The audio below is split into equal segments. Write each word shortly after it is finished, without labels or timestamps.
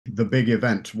the big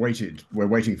event we're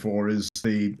waiting for is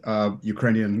the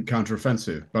Ukrainian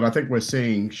counteroffensive. But I think we're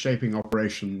seeing shaping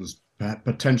operations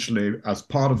potentially as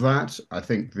part of that. I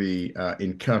think the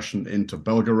incursion into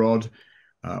Belgorod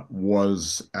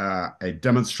was a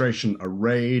demonstration, a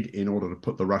raid in order to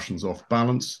put the Russians off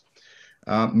balance.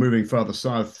 Moving further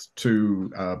south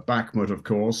to Bakhmut, of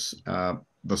course,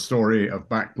 the story of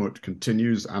Bakhmut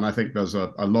continues, and I think there's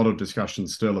a lot of discussion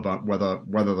still about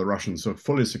whether the Russians have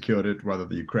fully secured it, whether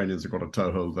the Ukrainians have got a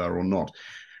toehold there or not.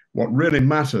 What really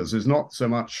matters is not so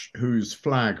much whose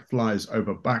flag flies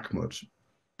over Bakhmut,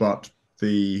 but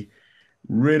the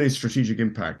really strategic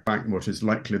impact Bakhmut is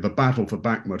likely, the battle for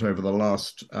Bakhmut over the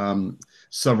last 9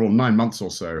 months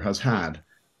or so has had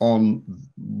on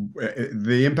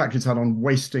the impact it's had on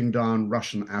wasting down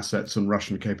Russian assets and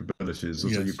Russian capabilities.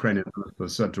 As a Ukrainian minister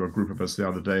said to a group of us the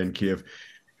other day in Kiev,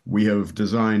 we have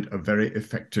designed a very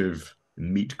effective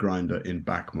meat grinder in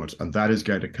Bakhmut, and that is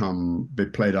going to be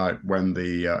played out when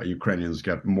the Ukrainians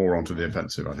get more onto the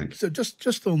offensive, I think. So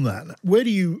just on that, where do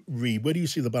you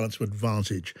see the balance of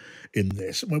advantage in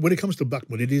this? When it comes to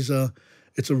Bakhmut,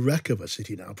 it's a wreck of a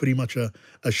city now, pretty much a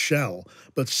shell.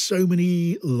 But so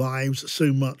many lives,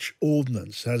 so much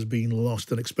ordnance has been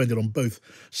lost and expended on both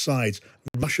sides.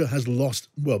 Russia has lost,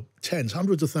 tens,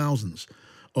 hundreds of thousands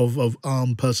of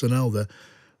armed personnel there.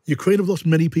 Ukraine have lost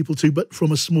many people too, but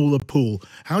from a smaller pool.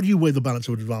 How do you weigh the balance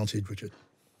of advantage, Richard?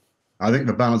 I think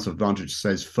the balance of advantage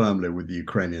stays firmly with the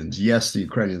Ukrainians. Yes, the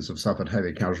Ukrainians have suffered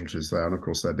heavy casualties there, and of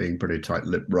course they're being pretty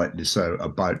tight-lipped, rightly so,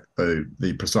 about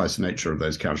the precise nature of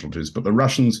those casualties. But the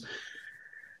Russians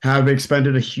have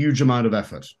expended a huge amount of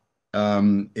effort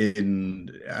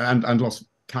and lost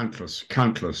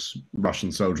countless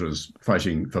Russian soldiers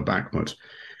fighting for Bakhmut.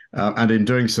 And in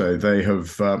doing so,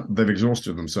 they've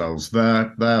exhausted themselves.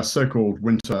 Their so-called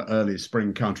winter, early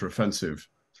spring counteroffensive,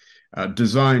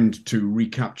 designed to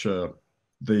recapture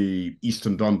the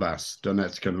eastern Donbass,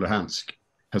 Donetsk and Luhansk,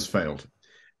 has failed.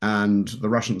 And the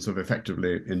Russians have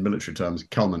effectively, in military terms,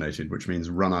 culminated, which means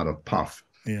run out of puff.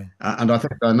 Yeah. And I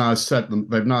think they're now set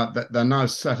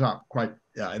up quite.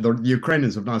 The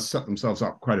Ukrainians have now set themselves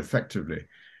up quite effectively,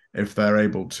 if they're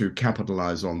able to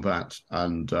capitalize on that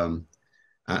and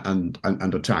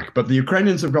attack. But the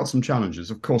Ukrainians have got some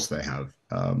challenges. Of course they have.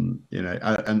 And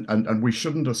we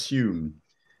shouldn't assume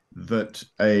that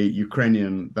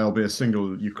there'll be a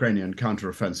single Ukrainian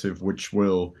counteroffensive which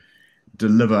will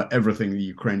deliver everything the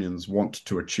Ukrainians want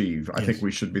to achieve. I think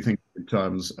we should be thinking in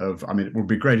terms of, it would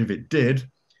be great if it did,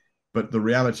 but the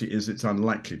reality is it's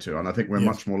unlikely to. And I think we're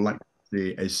much more likely to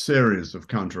see a series of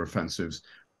counteroffensives,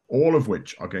 all of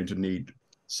which are going to need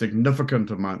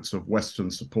significant amounts of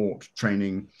Western support,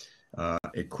 training,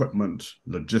 equipment,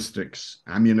 logistics,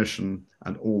 ammunition,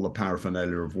 and all the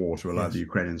paraphernalia of war to allow the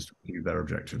Ukrainians to achieve their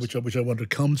objectives. Which I want to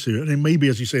come to. And then maybe,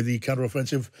 as you say, the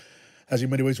counteroffensive has in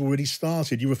many ways already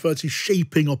started. You refer to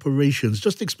shaping operations.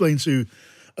 Just explain to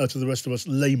the rest of us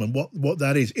laymen what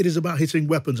that is. It is about hitting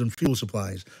weapons and fuel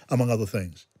supplies, among other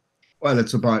things. Well,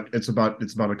 it's about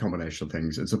a combination of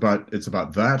things. It's about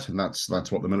that, and that's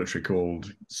what the military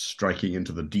called striking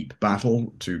into the deep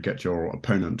battle to get your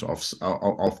opponent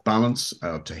off balance,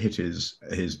 to hit his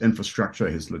infrastructure,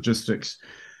 his logistics,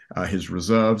 his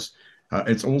reserves.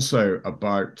 It's also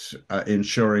about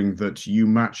ensuring that you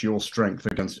match your strength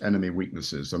against enemy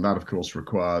weaknesses, and that, of course,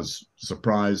 requires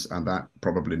surprise, and that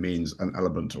probably means an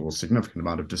element or significant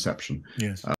amount of deception.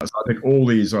 Yes. So I think all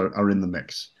these are in the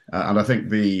mix. And I think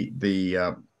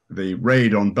the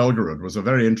raid on Belgorod was a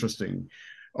very interesting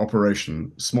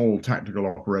operation, small tactical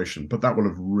operation, but that will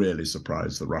have really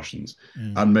surprised the Russians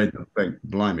and made them think,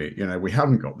 blimey, we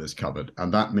haven't got this covered.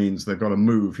 And that means they've got to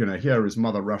move. Here is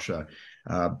Mother Russia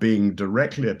being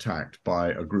directly attacked by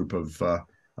a group of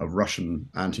Russian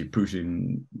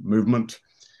anti-Putin movement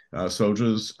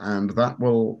soldiers, and that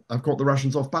will have got the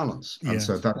Russians off balance. And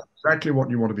so that's exactly what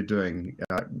you want to be doing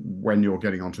when you're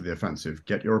getting onto the offensive.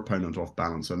 Get your opponent off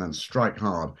balance and then strike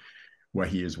hard where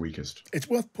he is weakest. It's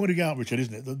worth pointing out, Richard,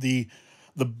 isn't it, that the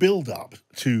build-up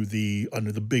to the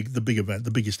big event,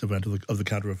 the biggest event of the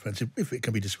counteroffensive, if it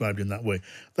can be described in that way,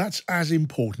 that's as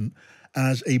important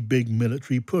as a big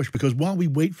military push. Because while we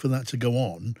wait for that to go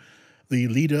on, the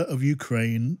leader of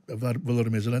Ukraine,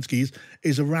 Volodymyr Zelensky,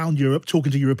 is around Europe,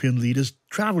 talking to European leaders,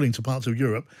 traveling to parts of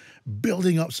Europe,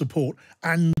 building up support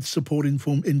and support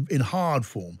in hard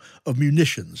form of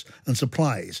munitions and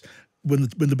supplies when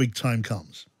the big time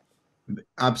comes.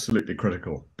 Absolutely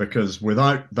critical, because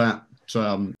without that,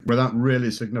 without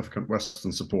really significant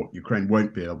Western support, Ukraine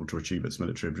won't be able to achieve its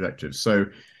military objectives.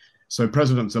 So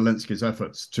President Zelensky's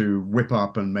efforts to whip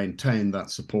up and maintain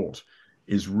that support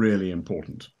is really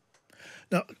important.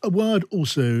 Now, a word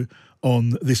also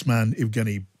on this man,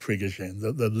 Evgeny Prigozhin,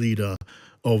 the leader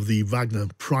of the Wagner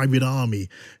private army.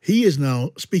 He is now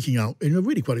speaking out in a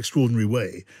really quite extraordinary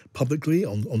way, publicly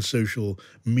on social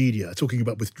media, talking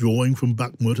about withdrawing from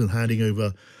Bakhmut and handing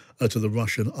over to the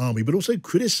Russian army, but also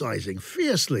criticizing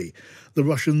fiercely the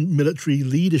Russian military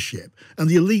leadership and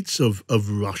the elites of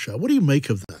Russia. What do you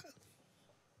make of that?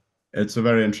 It's a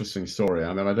very interesting story.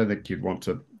 I mean, I don't think you'd want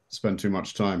to spend too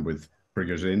much time with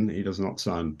Prigozhin. He does not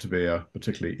sound to be a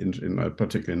particularly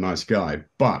nice guy.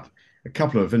 But a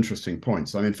couple of interesting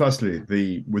points. I mean, firstly,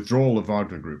 the withdrawal of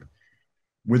Wagner Group,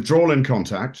 withdrawal in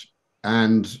contact,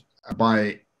 and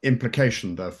by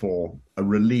implication, therefore, a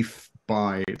relief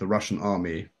by the Russian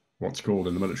army, what's called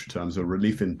in the military terms a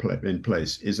relief in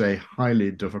place, is a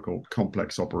highly difficult,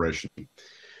 complex operation.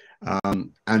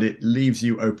 And it leaves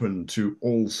you open to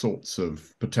all sorts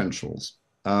of potentials.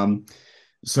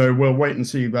 So we'll wait and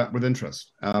see that with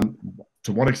interest.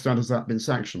 To what extent has that been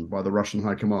sanctioned by the Russian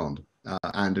High Command?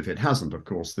 And if it hasn't, of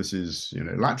course, this is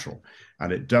lateral,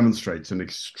 and it demonstrates an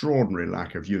extraordinary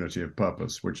lack of unity of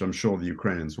purpose, which I'm sure the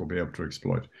Ukrainians will be able to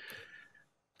exploit.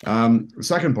 The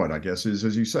second point, I guess, is,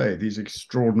 as you say, these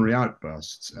extraordinary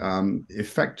outbursts,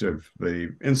 effectively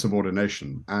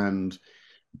insubordination, and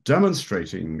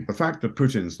demonstrating the fact that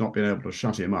Putin's not been able to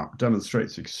shut him up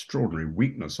demonstrates extraordinary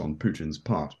weakness on Putin's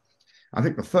part. I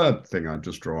think the third thing I'd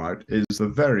just draw out is the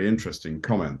very interesting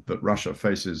comment that Russia could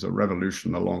face a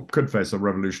revolution along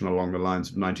the lines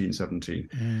of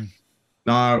 1917.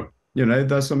 Now,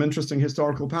 there's some interesting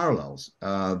historical parallels.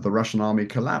 The Russian army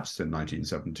collapsed in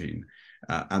 1917.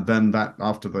 And then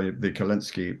after the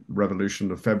Kerensky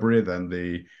Revolution of February, then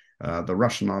the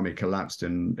Russian army collapsed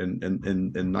in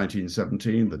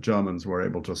 1917. The Germans were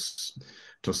able to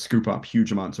scoop up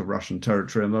huge amounts of Russian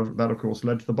territory, and that, of course,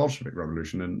 led to the Bolshevik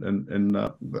Revolution at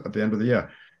the end of the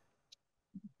year.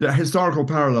 The historical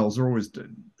parallels are always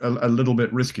a little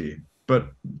bit risky, but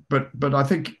I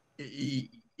think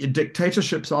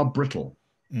dictatorships are brittle,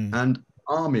 and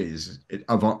armies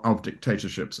of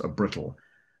dictatorships are brittle.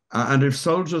 And if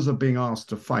soldiers are being asked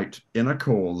to fight in a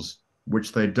cause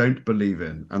which they don't believe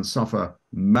in and suffer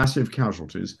massive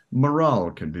casualties, morale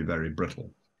can be very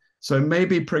brittle. So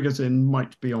maybe Prigozhin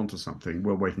might be onto something.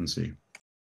 We'll wait and see.